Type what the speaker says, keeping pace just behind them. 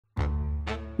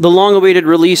The long-awaited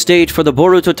release date for the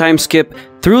Boruto time skip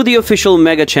through the official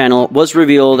Mega channel was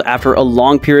revealed after a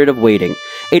long period of waiting.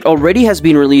 It already has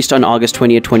been released on August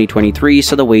 20th, 2023,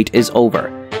 so the wait is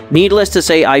over. Needless to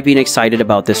say, I've been excited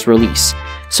about this release.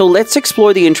 So let's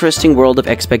explore the interesting world of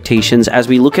expectations as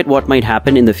we look at what might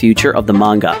happen in the future of the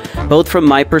manga, both from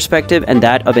my perspective and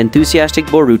that of enthusiastic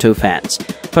Boruto fans.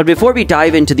 But before we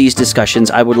dive into these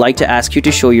discussions, I would like to ask you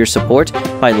to show your support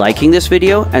by liking this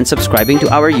video and subscribing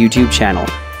to our YouTube channel.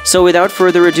 So without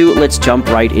further ado, let's jump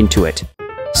right into it.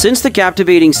 Since the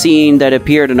captivating scene that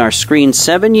appeared on our screen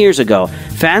 7 years ago,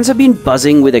 fans have been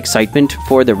buzzing with excitement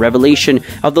for the revelation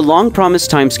of the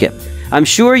long-promised time skip. I'm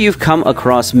sure you've come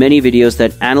across many videos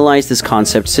that analyze this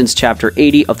concept since chapter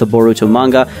 80 of the Boruto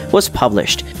manga was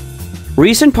published.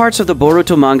 Recent parts of the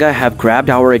Boruto manga have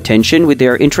grabbed our attention with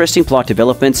their interesting plot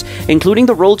developments, including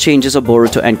the role changes of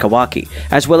Boruto and Kawaki,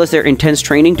 as well as their intense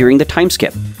training during the time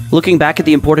skip. Looking back at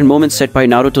the important moments set by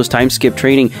Naruto's time skip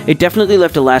training, it definitely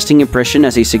left a lasting impression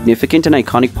as a significant and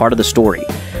iconic part of the story.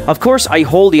 Of course, I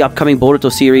hold the upcoming Boruto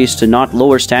series to not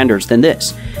lower standards than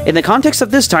this. In the context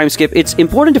of this time skip, it's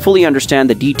important to fully understand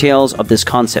the details of this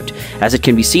concept, as it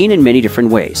can be seen in many different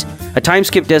ways. A time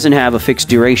skip doesn't have a fixed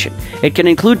duration. It can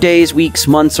include days, weeks,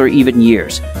 months, or even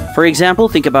years. For example,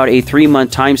 think about a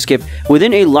 3-month time skip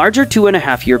within a larger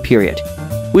 2.5-year period,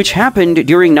 which happened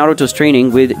during Naruto's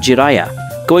training with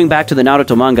Jiraiya. Going back to the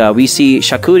Naruto manga, we see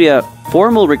Shakura's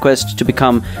formal request to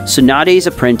become Tsunade's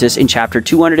apprentice in chapter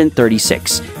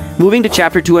 236. Moving to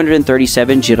chapter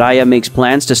 237, Jiraiya makes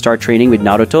plans to start training with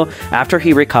Naruto after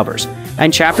he recovers.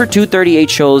 And chapter 238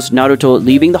 shows Naruto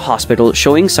leaving the hospital,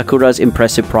 showing Sakura's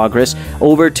impressive progress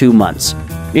over 2 months.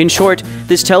 In short,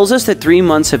 this tells us that 3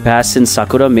 months have passed since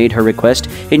Sakura made her request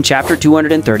in chapter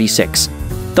 236.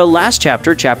 The last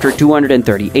chapter, chapter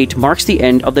 238, marks the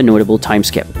end of the notable time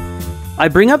skip. I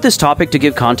bring up this topic to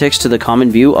give context to the common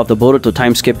view of the Boruto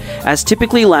time skip as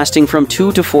typically lasting from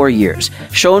 2 to 4 years,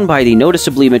 shown by the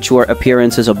noticeably mature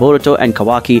appearances of Boruto and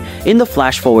Kawaki in the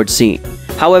flash-forward scene.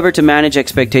 However, to manage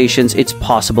expectations, it's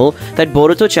possible that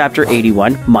Boruto chapter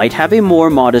 81 might have a more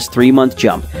modest 3-month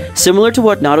jump, similar to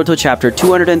what Naruto chapter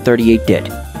 238 did.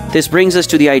 This brings us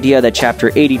to the idea that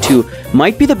chapter 82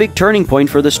 might be the big turning point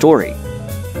for the story.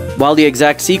 While the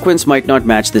exact sequence might not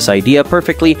match this idea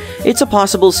perfectly, it's a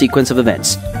possible sequence of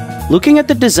events. Looking at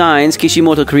the designs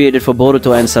Kishimoto created for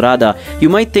Boruto and Sarada, you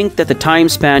might think that the time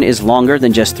span is longer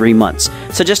than just 3 months,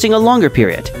 suggesting a longer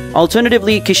period.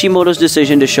 Alternatively, Kishimoto's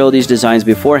decision to show these designs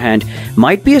beforehand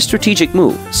might be a strategic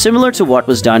move, similar to what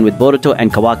was done with Boruto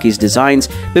and Kawaki's designs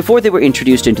before they were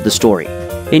introduced into the story.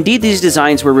 Indeed, these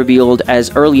designs were revealed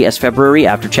as early as February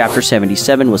after chapter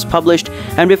 77 was published,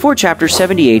 and before chapter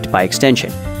 78 by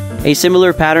extension. A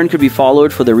similar pattern could be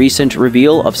followed for the recent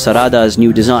reveal of Sarada's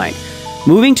new design.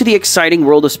 Moving to the exciting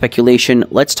world of speculation,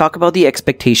 let's talk about the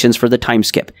expectations for the time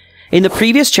skip. In the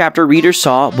previous chapter, readers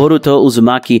saw Boruto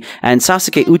Uzumaki and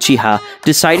Sasuke Uchiha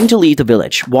deciding to leave the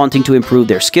village, wanting to improve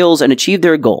their skills and achieve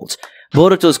their goals.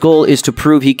 Boruto's goal is to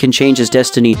prove he can change his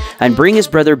destiny and bring his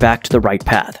brother back to the right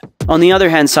path. On the other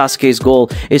hand, Sasuke's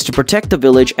goal is to protect the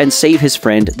village and save his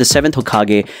friend, the 7th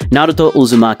Hokage, Naruto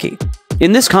Uzumaki.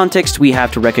 In this context, we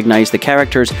have to recognize the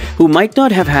characters who might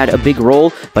not have had a big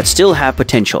role but still have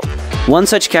potential. One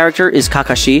such character is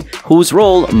Kakashi, whose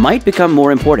role might become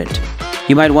more important.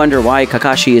 You might wonder why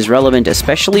Kakashi is relevant,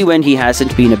 especially when he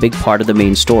hasn't been a big part of the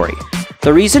main story.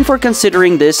 The reason for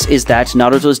considering this is that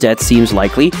Naruto's death seems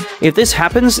likely. If this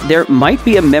happens, there might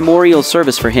be a memorial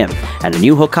service for him, and a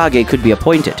new Hokage could be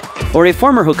appointed, or a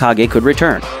former Hokage could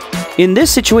return. In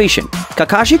this situation,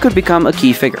 Kakashi could become a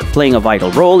key figure, playing a vital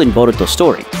role in Boruto's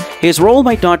story. His role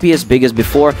might not be as big as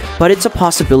before, but it's a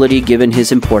possibility given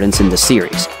his importance in the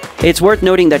series. It's worth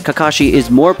noting that Kakashi is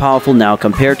more powerful now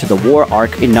compared to the war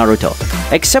arc in Naruto.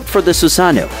 Except for the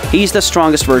Susanoo, he's the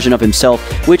strongest version of himself,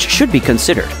 which should be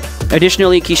considered.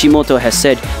 Additionally, Kishimoto has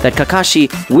said that Kakashi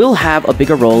will have a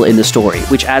bigger role in the story,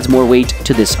 which adds more weight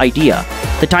to this idea.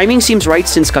 The timing seems right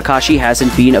since Kakashi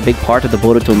hasn't been a big part of the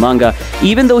Boruto manga,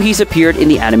 even though he's appeared in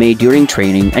the anime during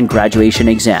training and graduation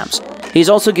exams. He's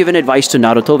also given advice to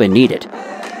Naruto when needed.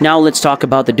 Now let's talk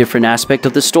about the different aspect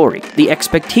of the story, the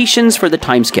expectations for the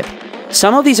time skip.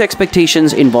 Some of these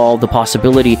expectations involve the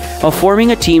possibility of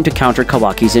forming a team to counter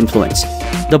Kawaki's influence.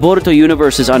 The Boruto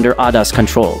universe is under Ada's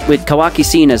control, with Kawaki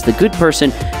seen as the good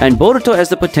person and Boruto as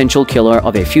the potential killer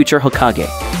of a future Hokage.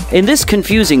 In this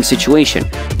confusing situation,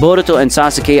 Boruto and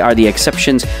Sasuke are the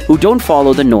exceptions who don't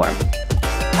follow the norm.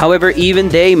 However, even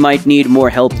they might need more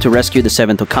help to rescue the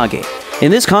 7th Hokage.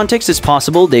 In this context, it's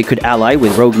possible they could ally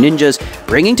with rogue ninjas,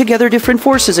 bringing together different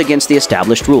forces against the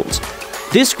established rules.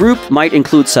 This group might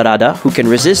include Sarada, who can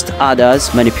resist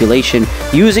Ada's manipulation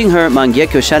using her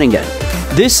Mangekyo Sharingan.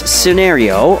 This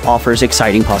scenario offers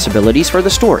exciting possibilities for the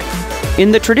story.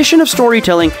 In the tradition of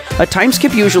storytelling, a time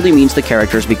skip usually means the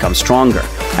characters become stronger,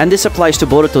 and this applies to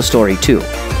Boruto's story too.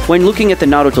 When looking at the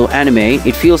Naruto anime,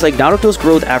 it feels like Naruto's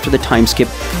growth after the time skip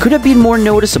could have been more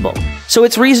noticeable, so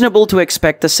it's reasonable to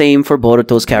expect the same for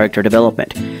Boruto's character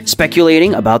development.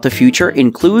 Speculating about the future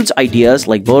includes ideas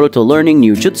like Boruto learning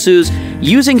new jutsus,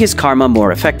 using his karma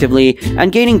more effectively,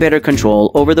 and gaining better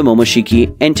control over the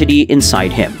Momoshiki entity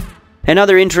inside him.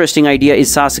 Another interesting idea is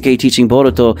Sasuke teaching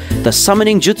Boruto the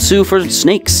summoning jutsu for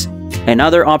snakes.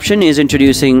 Another option is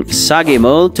introducing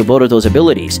Sagemo to Boruto's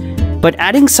abilities. But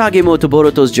adding Sagemo to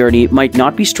Boruto's journey might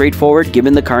not be straightforward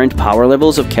given the current power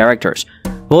levels of characters.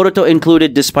 Boruto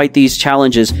included, despite these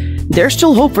challenges, there's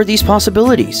still hope for these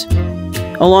possibilities.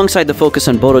 Alongside the focus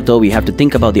on Boruto, we have to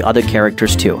think about the other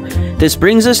characters too. This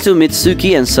brings us to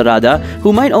Mitsuki and Sarada,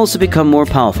 who might also become more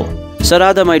powerful.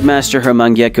 Sarada might master her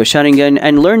Mangekyo Sharingan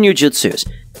and learn new jutsus.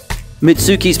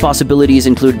 Mitsuki's possibilities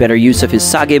include better use of his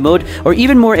Sage mode or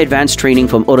even more advanced training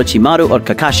from Orochimaru or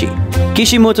Kakashi.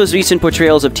 Kishimoto's recent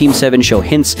portrayals of Team 7 show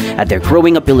hints at their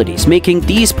growing abilities, making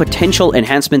these potential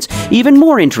enhancements even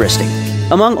more interesting.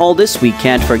 Among all this, we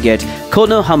can't forget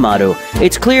Konohamaru.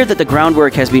 It's clear that the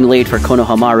groundwork has been laid for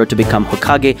Konohamaru to become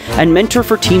Hokage and mentor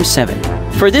for Team 7.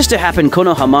 For this to happen,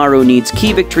 Konohamaru needs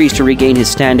key victories to regain his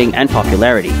standing and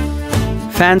popularity.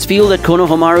 Fans feel that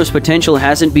Konohamaru's potential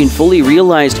hasn't been fully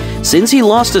realized since he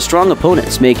lost to strong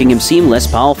opponents, making him seem less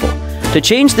powerful. To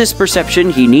change this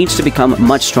perception, he needs to become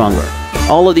much stronger.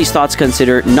 All of these thoughts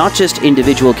consider not just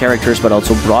individual characters but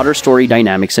also broader story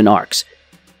dynamics and arcs.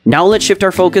 Now let's shift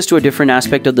our focus to a different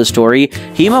aspect of the story,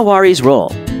 Himawari's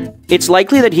role. It's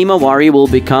likely that Himawari will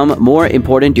become more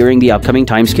important during the upcoming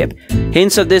time skip.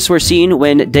 Hints of this were seen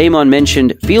when Daemon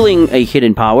mentioned feeling a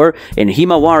hidden power. In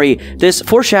Himawari, this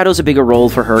foreshadows a bigger role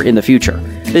for her in the future.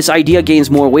 This idea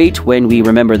gains more weight when we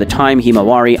remember the time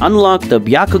Himawari unlocked the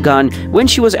Byakugan when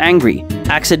she was angry,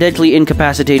 accidentally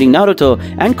incapacitating Naruto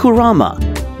and Kurama.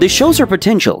 This shows her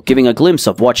potential, giving a glimpse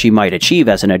of what she might achieve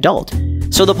as an adult.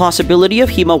 So the possibility of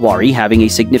Himawari having a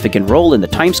significant role in the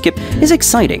time skip is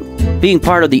exciting. Being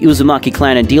part of the Uzumaki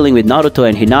clan and dealing with Naruto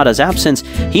and Hinata's absence,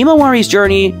 Himawari's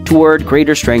journey toward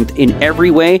greater strength in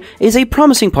every way is a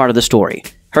promising part of the story.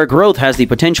 Her growth has the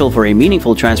potential for a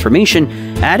meaningful transformation,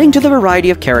 adding to the variety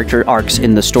of character arcs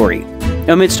in the story.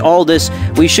 Amidst all this,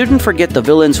 we shouldn't forget the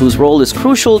villains whose role is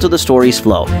crucial to the story's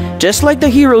flow. Just like the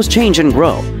heroes change and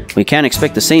grow, we can't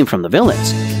expect the same from the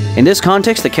villains. In this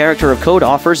context, the character of Code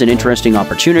offers an interesting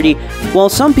opportunity. While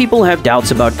some people have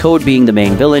doubts about Code being the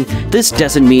main villain, this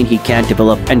doesn't mean he can't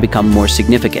develop and become more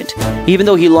significant. Even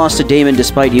though he lost to Daemon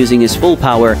despite using his full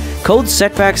power, Code's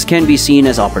setbacks can be seen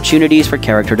as opportunities for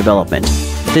character development.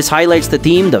 This highlights the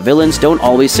theme the villains don't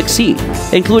always succeed.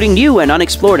 Including new and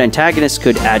unexplored antagonists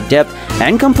could add depth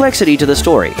and complexity to the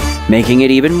story, making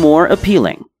it even more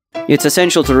appealing. It's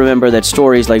essential to remember that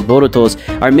stories like Boruto's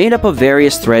are made up of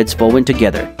various threads woven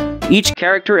together. Each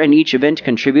character and each event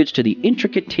contributes to the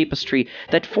intricate tapestry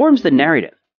that forms the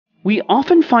narrative. We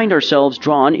often find ourselves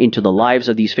drawn into the lives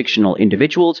of these fictional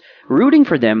individuals, rooting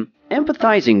for them,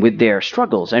 empathizing with their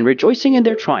struggles, and rejoicing in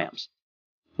their triumphs.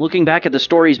 Looking back at the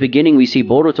story's beginning, we see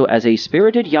Boruto as a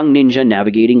spirited young ninja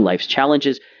navigating life's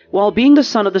challenges while being the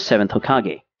son of the 7th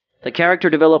Hokage. The character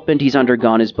development he's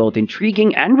undergone is both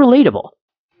intriguing and relatable.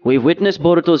 We've witnessed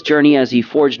Boruto's journey as he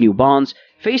forged new bonds,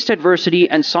 faced adversity,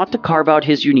 and sought to carve out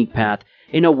his unique path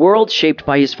in a world shaped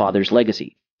by his father's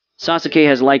legacy. Sasuke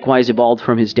has likewise evolved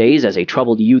from his days as a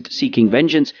troubled youth seeking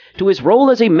vengeance to his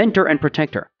role as a mentor and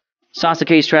protector.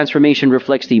 Sasuke's transformation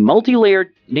reflects the multi-layered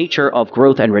nature of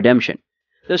growth and redemption.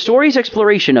 The story's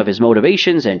exploration of his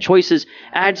motivations and choices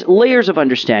adds layers of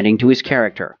understanding to his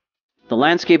character. The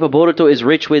landscape of Boruto is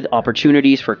rich with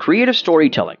opportunities for creative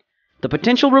storytelling, the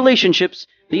potential relationships,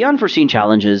 the unforeseen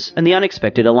challenges, and the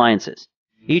unexpected alliances.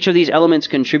 Each of these elements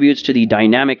contributes to the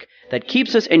dynamic that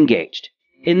keeps us engaged.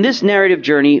 In this narrative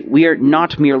journey, we are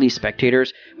not merely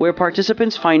spectators, we're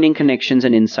participants finding connections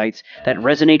and insights that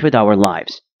resonate with our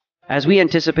lives. As we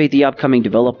anticipate the upcoming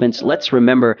developments, let's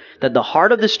remember that the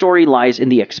heart of the story lies in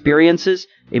the experiences,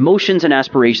 emotions, and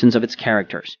aspirations of its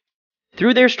characters.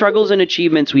 Through their struggles and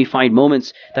achievements, we find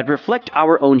moments that reflect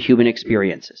our own human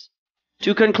experiences.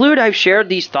 To conclude, I've shared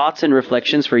these thoughts and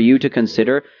reflections for you to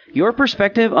consider. Your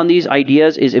perspective on these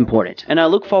ideas is important, and I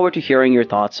look forward to hearing your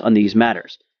thoughts on these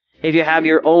matters. If you have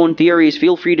your own theories,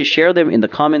 feel free to share them in the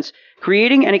comments,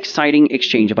 creating an exciting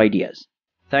exchange of ideas.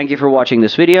 Thank you for watching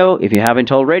this video. If you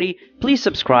haven't already, please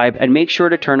subscribe and make sure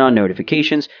to turn on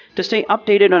notifications to stay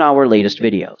updated on our latest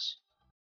videos.